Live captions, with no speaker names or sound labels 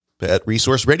Pet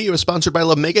Resource Radio is sponsored by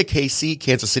La Mega KC,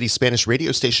 Kansas City Spanish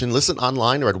radio station. Listen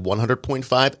online or at 100.5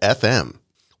 FM.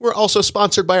 We're also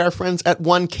sponsored by our friends at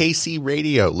 1KC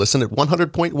Radio. Listen at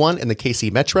 100.1 in the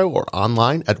KC Metro or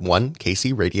online at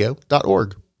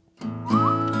 1kcradio.org.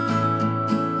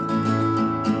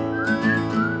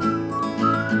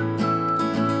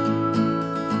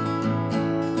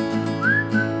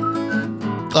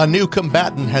 A new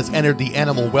combatant has entered the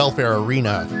animal welfare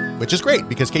arena, which is great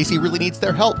because KC really needs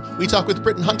their help. We talk with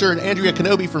Britton Hunter and Andrea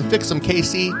Knobbe from Fix 'em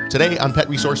KC today on Pet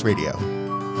Resource Radio.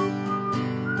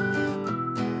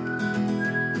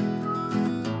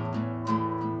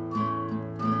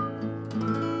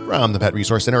 From the Pet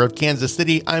Resource Center of Kansas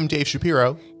City, I'm Dave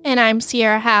Shapiro. And I'm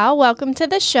Sierra Howe. Welcome to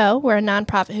the show. We're a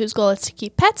nonprofit whose goal is to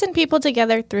keep pets and people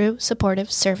together through supportive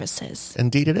services.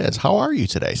 Indeed it is. How are you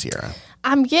today, Sierra?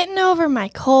 I'm getting over my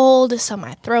cold, so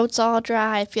my throat's all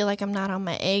dry. I feel like I'm not on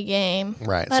my A game.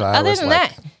 Right. But so other than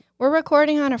that, we're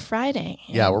recording on a Friday.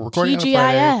 Yeah, we're recording on a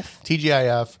Friday.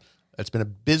 TGIF. It's been a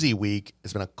busy week.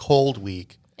 It's been a cold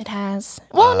week. It has.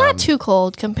 Well, not too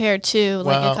cold compared to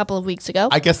a couple of weeks ago.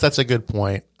 I guess that's a good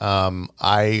point.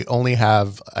 I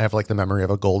have like the memory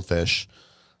of a goldfish.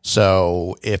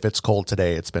 So if it's cold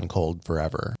today, it's been cold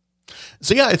forever.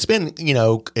 So yeah, it's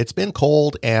been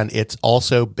cold, and it's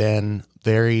also been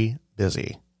very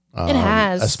busy. It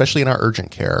has. Especially in our urgent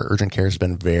care. Urgent care has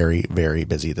been very, very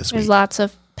busy this week. There's lots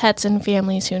of pets and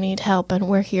families who need help, and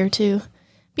we're here to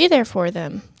be there for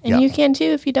them. And you can too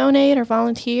if you donate or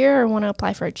volunteer or want to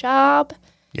apply for a job.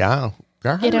 Yeah.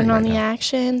 Get in on the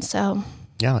action. So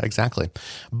yeah, exactly.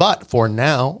 But for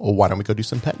now, why don't we go do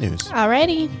some pet news?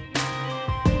 Alrighty.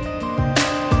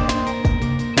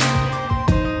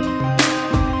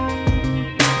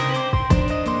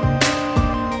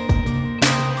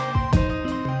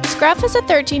 Scruff is a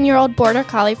 13-year-old border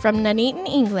collie from Nuneaton,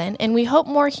 England, and we hope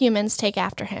more humans take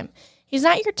after him. He's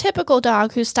not your typical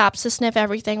dog who stops to sniff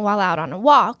everything while out on a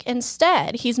walk.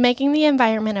 Instead, he's making the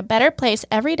environment a better place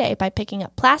every day by picking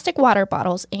up plastic water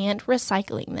bottles and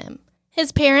recycling them.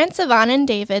 His parents, Yvonne and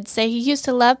David, say he used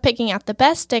to love picking out the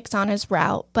best sticks on his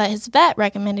route, but his vet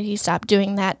recommended he stop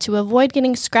doing that to avoid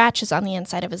getting scratches on the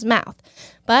inside of his mouth.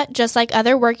 But just like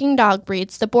other working dog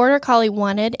breeds, the Border Collie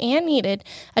wanted and needed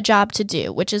a job to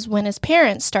do, which is when his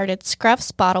parents started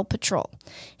Scruff's Bottle Patrol.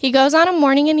 He goes on a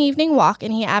morning and evening walk,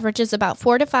 and he averages about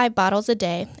 4 to 5 bottles a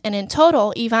day. And in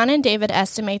total, Yvonne and David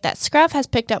estimate that Scruff has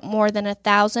picked up more than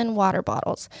 1,000 water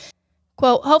bottles.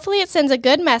 Quote, hopefully it sends a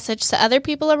good message to other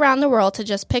people around the world to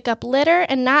just pick up litter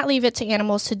and not leave it to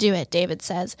animals to do it, David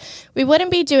says. We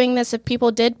wouldn't be doing this if people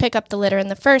did pick up the litter in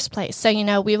the first place.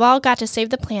 So, we've all got to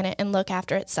save the planet and look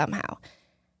after it somehow.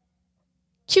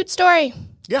 Cute story.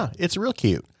 Yeah, it's real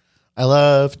cute. I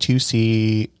love to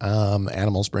see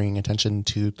animals bringing attention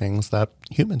to things that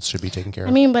humans should be taking care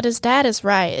of. But his dad is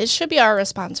right. It should be our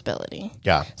responsibility.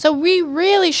 Yeah. So we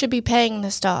really should be paying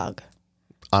this dog.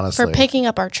 Honestly. For picking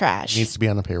up our trash. Needs to be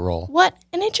on the payroll. What?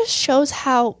 And it just shows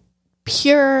how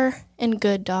pure and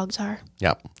good dogs are.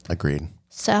 Yep. Agreed.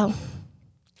 So,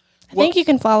 I think you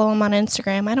can follow them on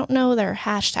Instagram. I don't know their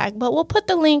hashtag, but we'll put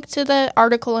the link to the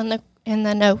article in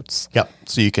the notes. Yep.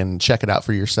 So you can check it out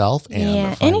for yourself.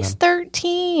 And he's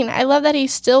 13. I love that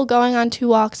he's still going on 2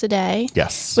 walks a day.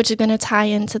 Yes. Which is going to tie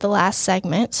into the last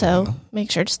segment. So,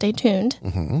 make sure to stay tuned.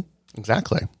 Mm-hmm.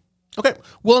 Exactly. Okay,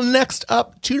 well, next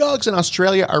up, 2 dogs in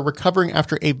Australia are recovering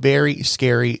after a very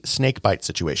scary snake bite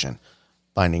situation.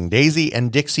 Finding Daisy and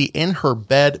Dixie in her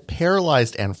bed,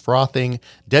 paralyzed and frothing,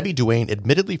 Debbie Duane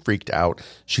admittedly freaked out.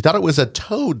 She thought it was a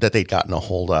toad that they'd gotten a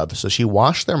hold of, so she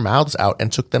washed their mouths out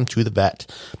and took them to the vet.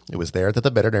 It was there that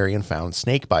the veterinarian found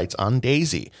snake bites on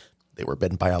Daisy. They were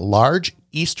bitten by a large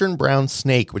eastern brown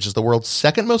snake, which is the world's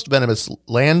second most venomous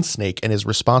land snake and is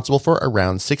responsible for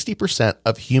around 60%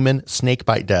 of human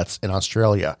snakebite deaths in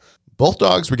Australia. Both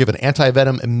dogs were given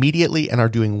anti-venom immediately and are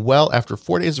doing well after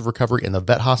 4 days of recovery in the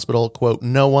vet hospital. Quote,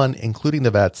 no one, including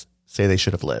the vets, say they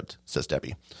should have lived, says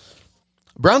Debbie.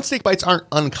 Brown snake bites aren't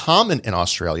uncommon in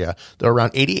Australia, though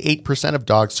around 88% of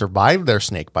dogs survive their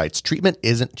snake bites. Treatment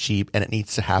isn't cheap and it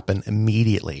needs to happen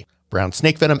immediately. Brown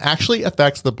snake venom actually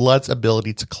affects the blood's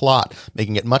ability to clot,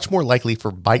 making it much more likely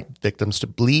for bite victims to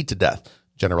bleed to death.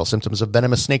 General symptoms of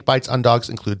venomous snake bites on dogs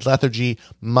include lethargy,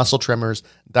 muscle tremors,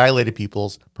 dilated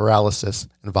pupils, paralysis,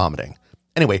 and vomiting.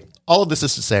 Anyway, all of this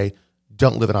is to say,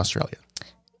 don't live in Australia.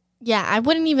 Yeah, I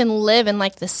wouldn't even live in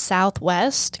the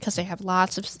Southwest because they have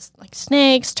lots of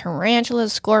snakes,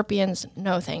 tarantulas, scorpions.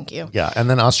 No, thank you. Yeah, and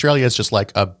then Australia is just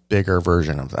a bigger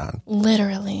version of that.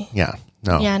 Literally. Yeah.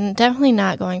 No. Yeah, and definitely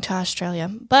not going to Australia.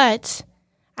 But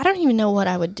I don't even know what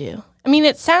I would do.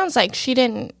 It sounds like she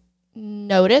didn't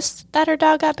noticed that her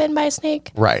dog got bitten by a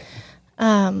snake. Right.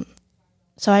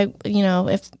 So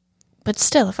but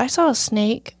still, if I saw a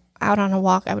snake out on a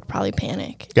walk, I would probably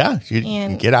panic. Yeah,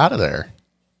 you get out of there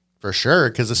for sure.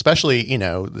 Because especially,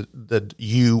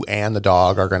 you and the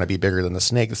dog are going to be bigger than the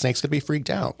snake. The snake's going to be freaked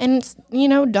out. And,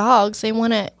 dogs, they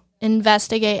want to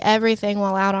investigate everything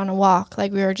while out on a walk,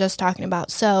 like we were just talking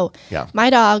about. So yeah. My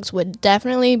dogs would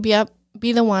definitely be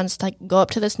the ones to go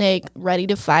up to the snake, ready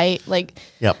to fight.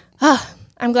 Yep.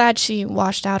 I'm glad she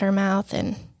washed out her mouth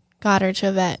and got her to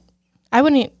a vet. I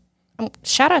wouldn't.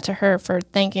 Shout out to her for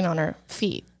thanking on her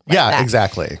feet. Yeah,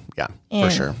 exactly. Yeah,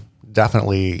 for sure.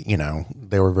 Definitely,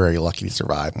 they were very lucky to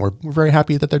survive. We're very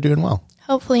happy that they're doing well.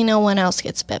 Hopefully no one else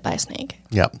gets bit by a snake.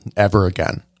 Yep, ever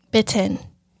again. Bitten.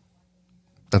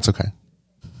 That's okay.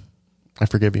 I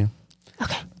forgive you.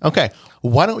 Okay.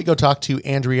 Why don't we go talk to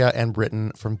Andrea and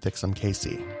Britton from Fix 'em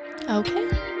KC? Okay.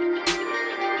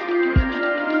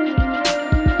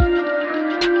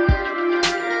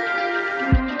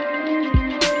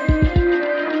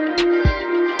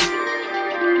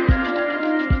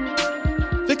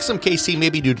 Fix 'em KC may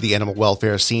be new to the animal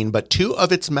welfare scene, but two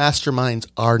of its masterminds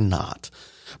are not.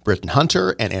 Britton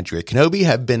Hunter and Andrea Knobbe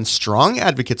have been strong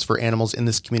advocates for animals in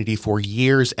this community for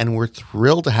years, and we're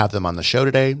thrilled to have them on the show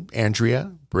today.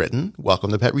 Andrea, Britton,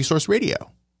 welcome to Pet Resource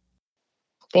Radio.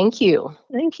 Thank you.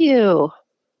 Thank you.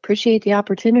 Appreciate the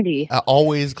opportunity.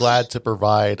 Always glad to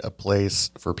provide a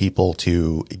place for people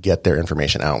to get their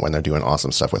information out when they're doing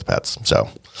awesome stuff with pets. So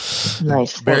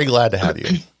nice. Very glad to have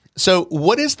you. So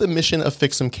what is the mission of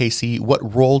Fix 'em KC?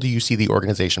 What role do you see the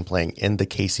organization playing in the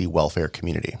KC welfare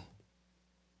community?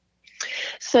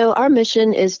 So our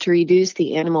mission is to reduce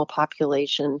the animal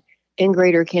population in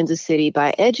Greater Kansas City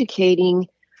by educating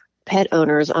pet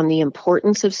owners on the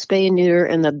importance of spay and neuter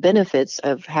and the benefits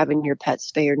of having your pet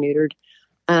spay or neutered,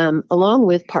 along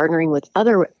with partnering with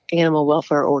other animal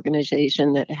welfare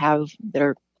organizations that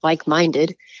are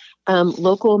like-minded,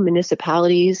 local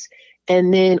municipalities,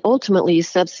 and then ultimately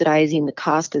subsidizing the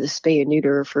cost of the spay and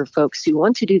neuter for folks who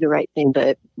want to do the right thing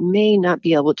but may not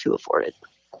be able to afford it.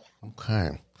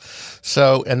 Okay.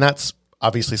 So, and that's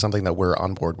obviously something that we're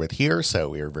on board with here. So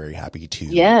we are very happy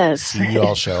to see you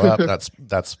all show up.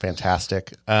 That's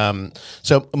fantastic.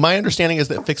 So my understanding is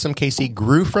that Fix 'em KC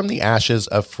grew from the ashes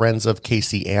of Friends of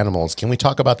KC Animals. Can we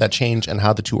talk about that change and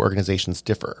how the two organizations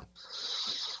differ?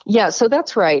 Yeah, so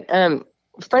that's right.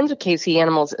 Friends of KC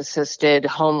Animals assisted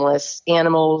homeless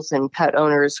animals and pet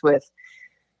owners with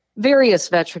various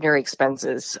veterinary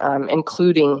expenses,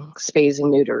 including spays and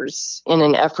neuters, in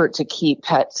an effort to keep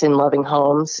pets in loving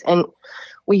homes. And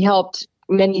we helped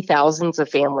many thousands of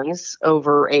families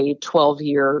over a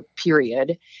 12-year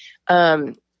period.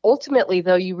 Ultimately,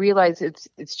 though, you realize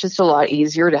it's just a lot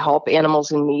easier to help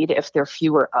animals in need if there are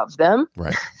fewer of them.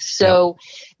 Right. So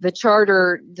the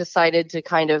charter decided to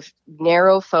kind of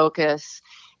narrow focus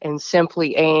and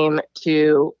simply aim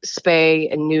to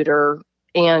spay and neuter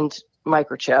and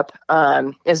microchip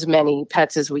as many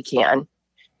pets as we can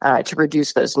to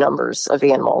reduce those numbers of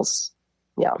animals.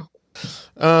 Yeah.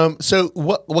 So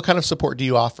what kind of support do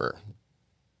you offer?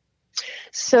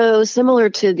 So similar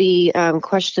to the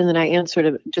question that I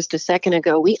answered just a second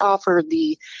ago, we offer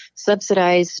the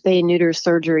subsidized spay and neuter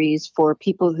surgeries for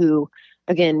people who,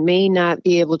 again, may not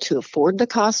be able to afford the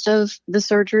cost of the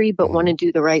surgery, but want to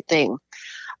do the right thing.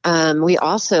 We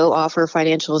also offer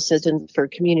financial assistance for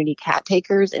community cat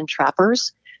takers and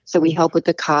trappers. So we help with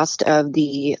the cost of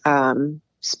the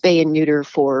spay and neuter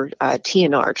for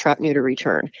TNR, trap, neuter,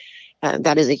 return.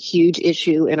 That is a huge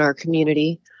issue in our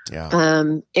community. Yeah.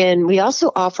 And we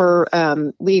also offer,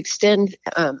 we extend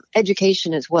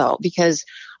education as well, because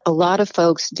a lot of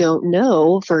folks don't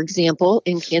know, for example,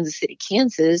 in Kansas City,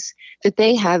 Kansas, that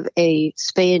they have a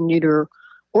spay and neuter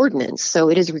ordinance. So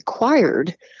it is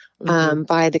required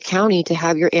by the county to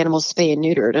have your animals spay and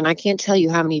neutered. And I can't tell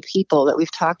you how many people that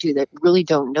we've talked to that really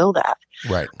don't know that.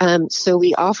 Right. So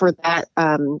we offer that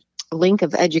link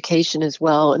of education as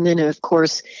well. And then, of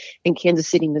course, in Kansas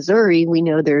City, Missouri, we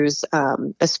know there's a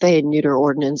spay and neuter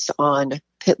ordinance on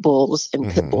pit bulls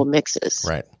and pit bull mixes.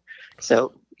 Right.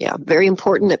 So, yeah, very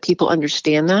important that people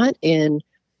understand that and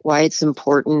why it's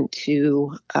important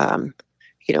to,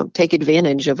 take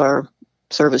advantage of our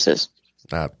services.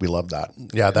 We love that.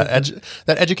 Yeah, that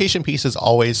education piece is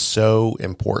always so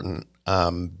important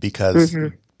because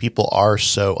people are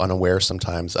so unaware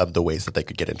sometimes of the ways that they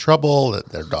could get in trouble, that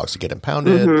their dogs could get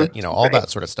impounded, that, all that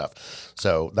sort of stuff.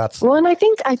 So that's well, and I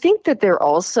think that they're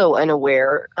also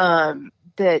unaware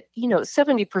that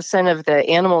 70% of the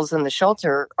animals in the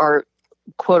shelter are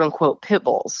quote unquote pit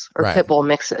bulls or pit bull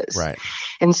mixes, right?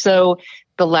 And so,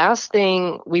 the last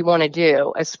thing we want to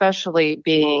do, especially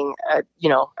being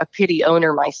a pity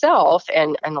owner myself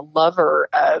and a lover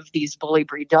of these bully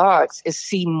breed dogs, is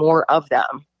see more of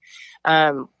them.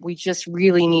 We just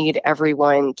really need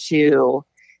everyone to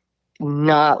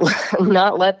not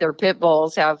let their pit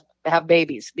bulls have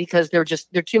babies, because they're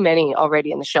too many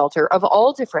already in the shelter of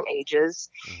all different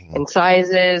ages and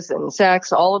sizes and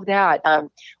sex, all of that.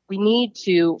 We need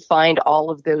to find all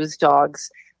of those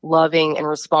dogs loving and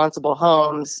responsible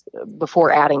homes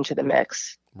before adding to the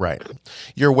mix. Right.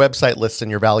 Your website lists in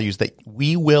your values that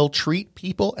we will treat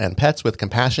people and pets with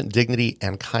compassion, dignity,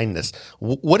 and kindness.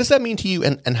 What does that mean to you,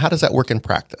 and how does that work in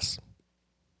practice?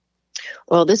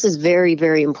 Well, this is very,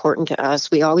 very important to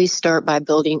us. We always start by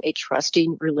building a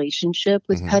trusting relationship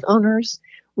with pet owners.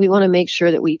 We want to make sure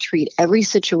that we treat every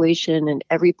situation and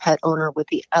every pet owner with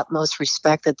the utmost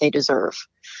respect that they deserve.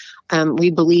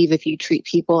 We believe if you treat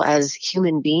people as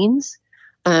human beings,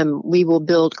 we will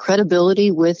build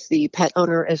credibility with the pet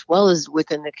owner as well as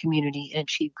within the community and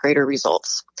achieve greater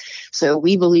results. So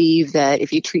we believe that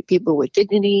if you treat people with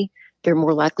dignity, they're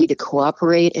more likely to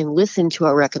cooperate and listen to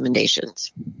our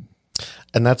recommendations.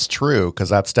 And that's true, because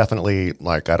that's definitely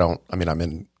I'm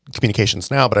in communications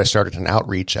now, but I started an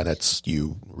outreach, and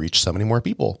you reach so many more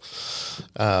people.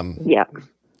 Yeah.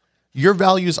 Your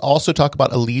values also talk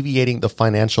about alleviating the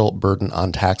financial burden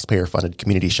on taxpayer-funded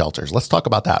community shelters. Let's talk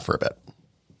about that for a bit.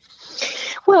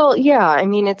 Well, yeah, I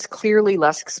mean, it's clearly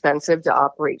less expensive to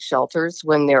operate shelters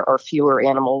when there are fewer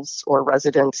animals or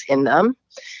residents in them.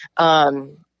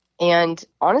 And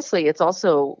honestly, it's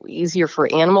also easier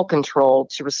for animal control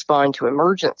to respond to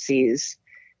emergencies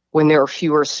when there are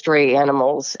fewer stray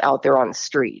animals out there on the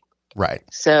street. Right.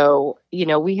 So,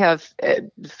 we have a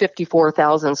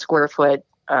 54,000 square foot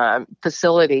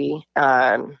facility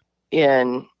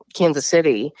in Kansas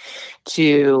City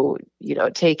to,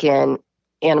 take in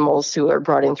animals who are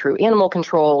brought in through animal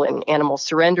control and animal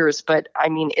surrenders. But I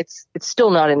mean, it's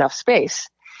still not enough space,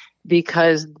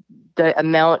 because the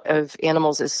amount of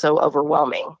animals is so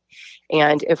overwhelming.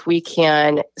 And if we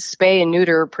can spay and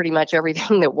neuter pretty much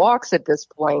everything that walks at this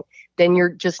point, then you're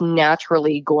just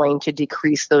naturally going to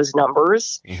decrease those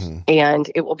numbers,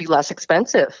 and it will be less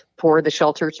expensive for the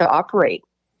shelter to operate.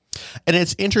 And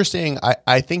it's interesting.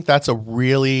 I think that's a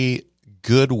really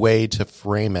good way to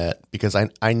frame it, because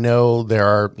I know there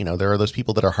are those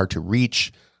people that are hard to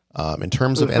reach in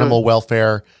terms of animal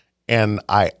welfare. And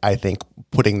I think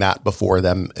putting that before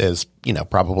them is,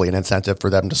 probably an incentive for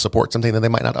them to support something that they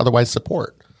might not otherwise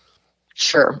support.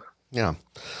 Sure. Yeah.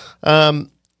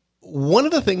 One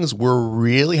of the things we're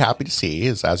really happy to see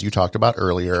is, as you talked about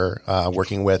earlier,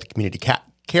 working with community cat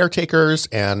caretakers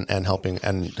and helping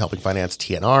finance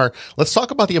TNR. Let's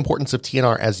talk about the importance of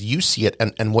TNR as you see it,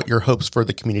 and what your hopes for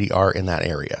the community are in that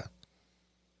area.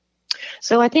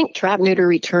 So I think Trap, Neuter,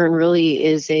 Return really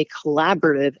is a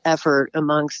collaborative effort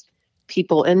amongst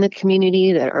people in the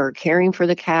community that are caring for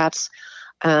the cats,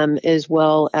 as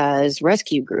well as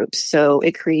rescue groups. So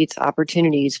it creates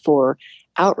opportunities for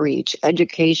outreach,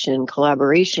 education,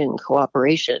 collaboration,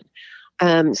 cooperation.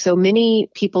 So many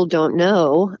people don't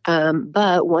know,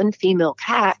 but one female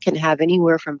cat can have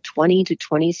anywhere from 20 to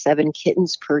 27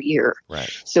 kittens per year. Right.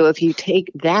 So if you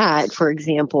take that, for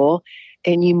example,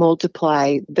 and you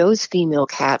multiply those female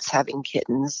cats having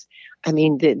kittens, I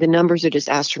mean, the numbers are just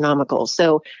astronomical.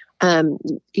 So,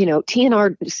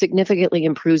 TNR significantly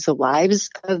improves the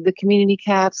lives of the community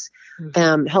cats,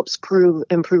 helps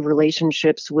improve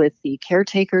relationships with the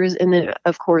caretakers, and then,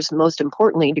 of course, most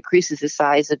importantly, decreases the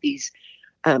size of these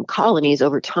colonies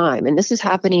over time. And this is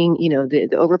happening, the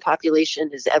overpopulation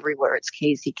is everywhere. It's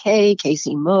KZK,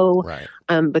 KCMO, right.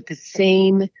 But the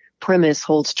same premise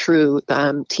holds true.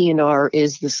 TNR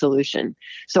is the solution.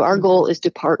 So our goal is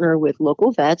to partner with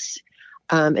local vets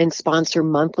and sponsor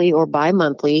monthly or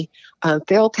bi-monthly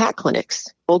feral cat clinics,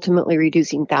 ultimately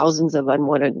reducing thousands of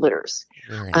unwanted litters.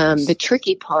 Nice. The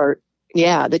tricky part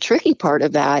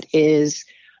of that is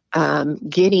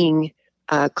getting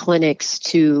clinics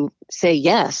to say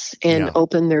yes and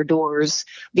open their doors,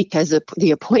 because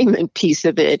the appointment piece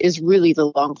of it is really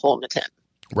the long pole in the tent.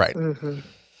 Right.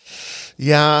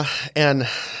 Yeah. And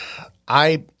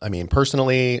I mean,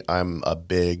 personally, I'm a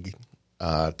big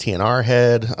TNR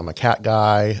head. I'm a cat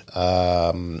guy.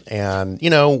 And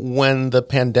when the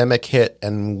pandemic hit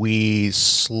and we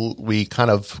kind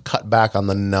of cut back on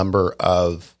the number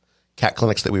of cat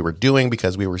clinics that we were doing,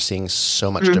 because we were seeing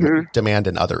so much demand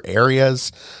in other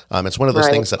areas. It's one of those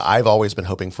things that I've always been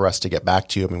hoping for us to get back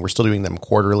to. I mean, we're still doing them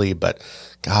quarterly, but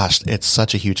gosh, it's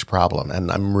such a huge problem.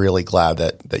 And I'm really glad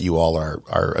that you all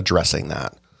are addressing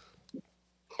that.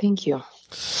 Thank you.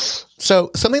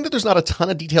 So something that there's not a ton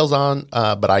of details on,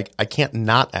 but I can't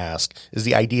not ask, is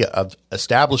the idea of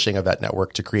establishing a vet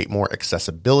network to create more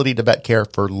accessibility to vet care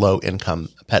for low-income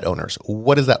pet owners.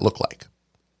 What does that look like?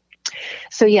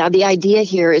 So yeah, the idea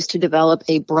here is to develop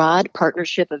a broad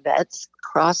partnership of vets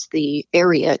across the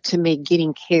area to make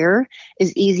getting care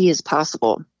as easy as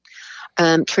possible.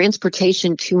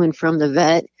 Transportation to and from the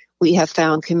vet, we have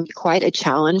found, can be quite a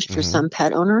challenge for some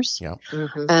pet owners. Yeah.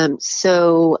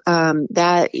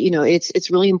 That,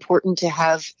 it's really important to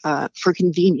have for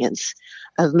convenience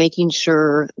of making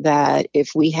sure that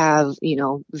if we have,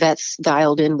 vets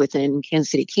dialed in within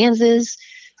Kansas City, Kansas,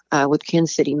 with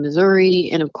Kansas City, Missouri,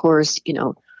 and of course,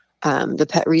 the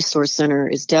Pet Resource Center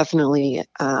is definitely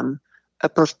a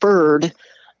preferred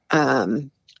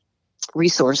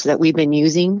resource that we've been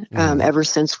using ever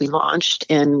since we launched,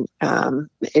 and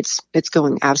it's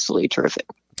going absolutely terrific.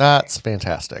 That's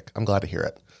fantastic. I'm glad to hear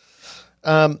it.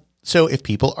 So if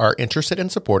people are interested in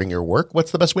supporting your work,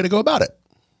 what's the best way to go about it?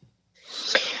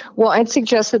 Well, I'd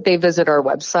suggest that they visit our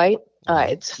website.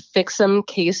 It's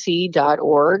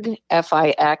fixemkc.org,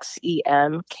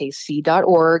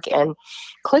 FIXEMKC.org, and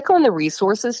click on the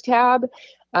resources tab.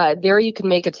 There you can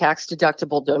make a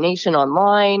tax-deductible donation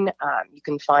online. You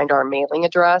can find our mailing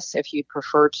address if you'd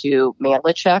prefer to mail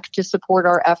a check to support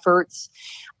our efforts.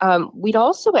 We'd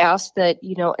also ask that,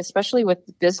 especially with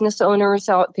business owners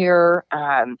out there,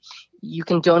 you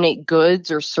can donate goods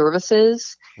or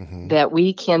services that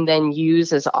we can then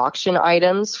use as auction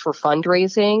items for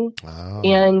fundraising. Oh.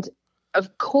 And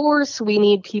of course, we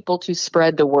need people to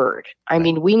spread the word. I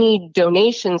mean, we need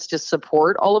donations to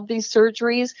support all of these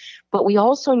surgeries, but we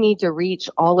also need to reach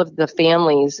all of the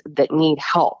families that need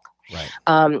help. Right.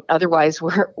 Otherwise,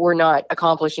 we're not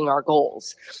accomplishing our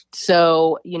goals.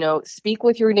 So, speak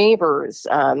with your neighbors,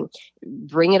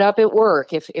 bring it up at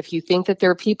work. If you think that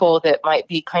there are people that might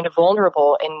be kind of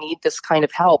vulnerable and need this kind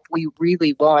of help, we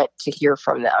really want to hear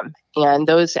from them. And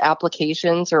those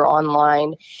applications are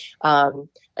online.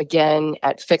 Again,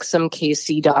 at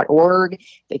fixemkc.org.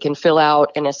 They can fill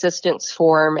out an assistance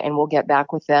form and we'll get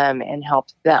back with them and help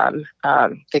them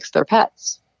fix their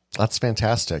pets. That's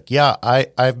fantastic. Yeah,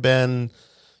 I've been,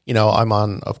 I'm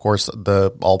on, of course,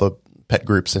 all the pet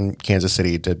groups in Kansas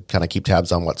City to kind of keep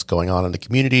tabs on what's going on in the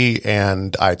community,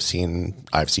 and I've seen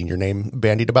your name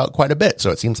bandied about quite a bit.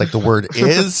 So it seems like the word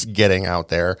is getting out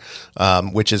there,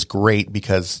 which is great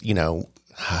because we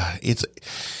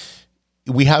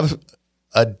have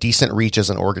a decent reach as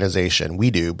an organization.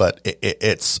 We do, but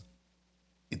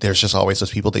there's just always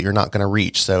those people that you're not going to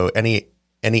reach. So any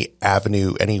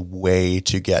avenue, any way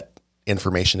to get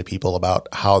information to people about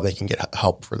how they can get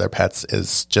help for their pets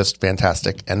is just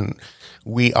fantastic. And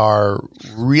we are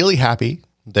really happy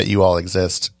that you all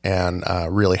exist and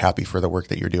really happy for the work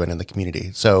that you're doing in the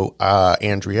community. So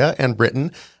Andrea and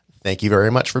Britton, thank you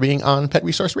very much for being on Pet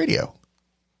Resource Radio.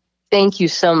 Thank you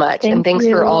so much. And thanks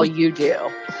for all you do.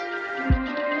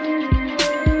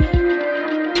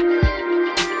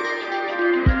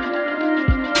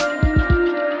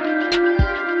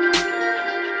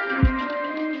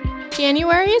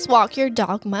 January is Walk Your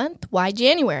Dog Month. Why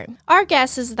January? Our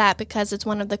guess is that because it's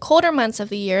one of the colder months of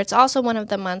the year, it's also one of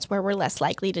the months where we're less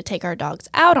likely to take our dogs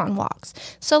out on walks.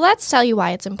 So let's tell you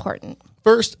why it's important.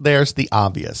 First, there's the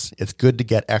obvious. It's good to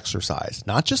get exercise.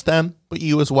 Not just them, but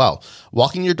you as well.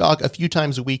 Walking your dog a few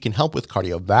times a week can help with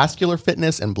cardiovascular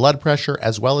fitness and blood pressure,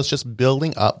 as well as just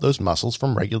building up those muscles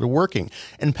from regular working.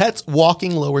 In pets,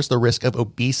 walking lowers the risk of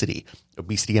obesity.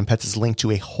 Obesity in pets is linked to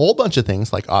a whole bunch of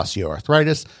things like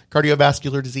osteoarthritis,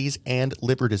 cardiovascular disease, and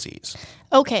liver disease.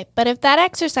 Okay, but if that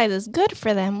exercise is good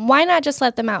for them, why not just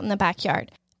let them out in the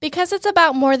backyard? Because it's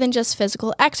about more than just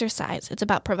physical exercise. It's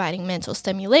about providing mental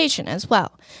stimulation as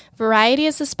well. Variety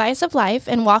is the spice of life,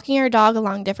 and walking your dog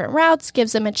along different routes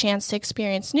gives them a chance to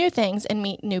experience new things and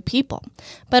meet new people.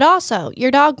 But also,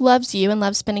 your dog loves you and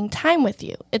loves spending time with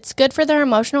you. It's good for their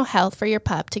emotional health for your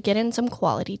pup to get in some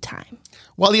quality time.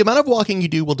 While the amount of walking you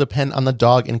do will depend on the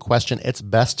dog in question, it's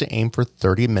best to aim for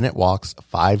 30-minute walks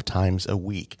 5 times a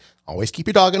week. Always keep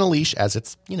your dog on a leash, as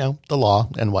it's, the law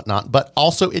and whatnot, but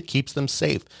also it keeps them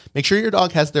safe. Make sure your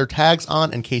dog has their tags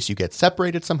on in case you get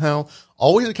separated somehow.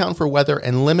 Always account for weather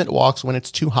and limit walks when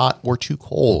it's too hot or too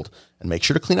cold. And make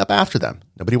sure to clean up after them.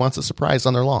 Nobody wants a surprise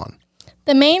on their lawn.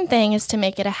 The main thing is to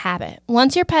make it a habit.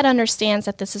 Once your pet understands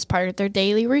that this is part of their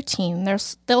daily routine,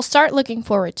 they'll start looking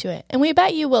forward to it. And we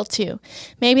bet you will too.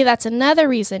 Maybe that's another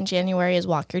reason January is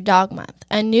Walk Your Dog Month.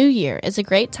 A new year is a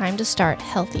great time to start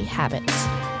healthy habits.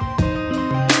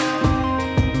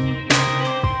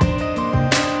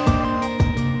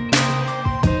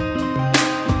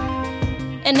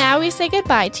 And now we say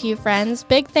goodbye to you, friends.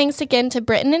 Big thanks again to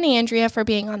Britton and Andrea for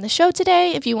being on the show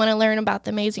today. If you want to learn about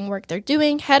the amazing work they're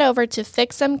doing, head over to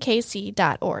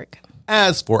fixemkc.org.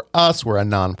 As for us, we're a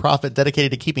nonprofit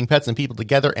dedicated to keeping pets and people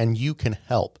together, and you can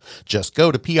help. Just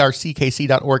go to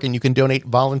prckc.org and you can donate,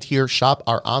 volunteer, shop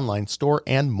our online store,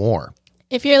 and more.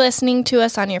 If you're listening to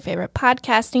us on your favorite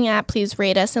podcasting app, please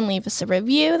rate us and leave us a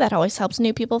review. That always helps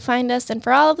new people find us. And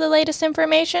for all of the latest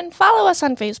information, follow us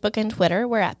on Facebook and Twitter.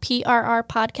 We're at PRR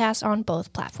Podcast on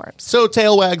both platforms. So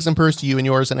tail wags and purrs to you and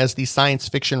yours. And as the science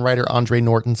fiction writer Andre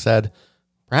Norton said,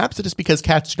 perhaps it is because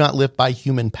cats do not live by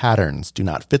human patterns, do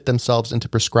not fit themselves into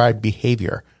prescribed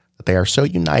behavior, that they are so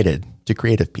united to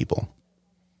creative people.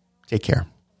 Take care.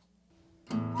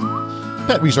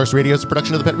 Pet Resource Radio is a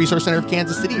production of the Pet Resource Center of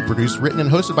Kansas City. Produced, written, and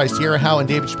hosted by Sierra Howe and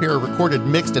David Shapiro. Recorded,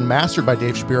 mixed, and mastered by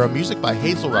Dave Shapiro. Music by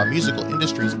Hazel Raw Musical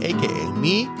Industries, a.k.a.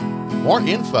 me. More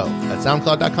info at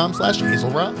soundcloud.com/Hazel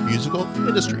Raw Musical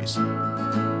Industries.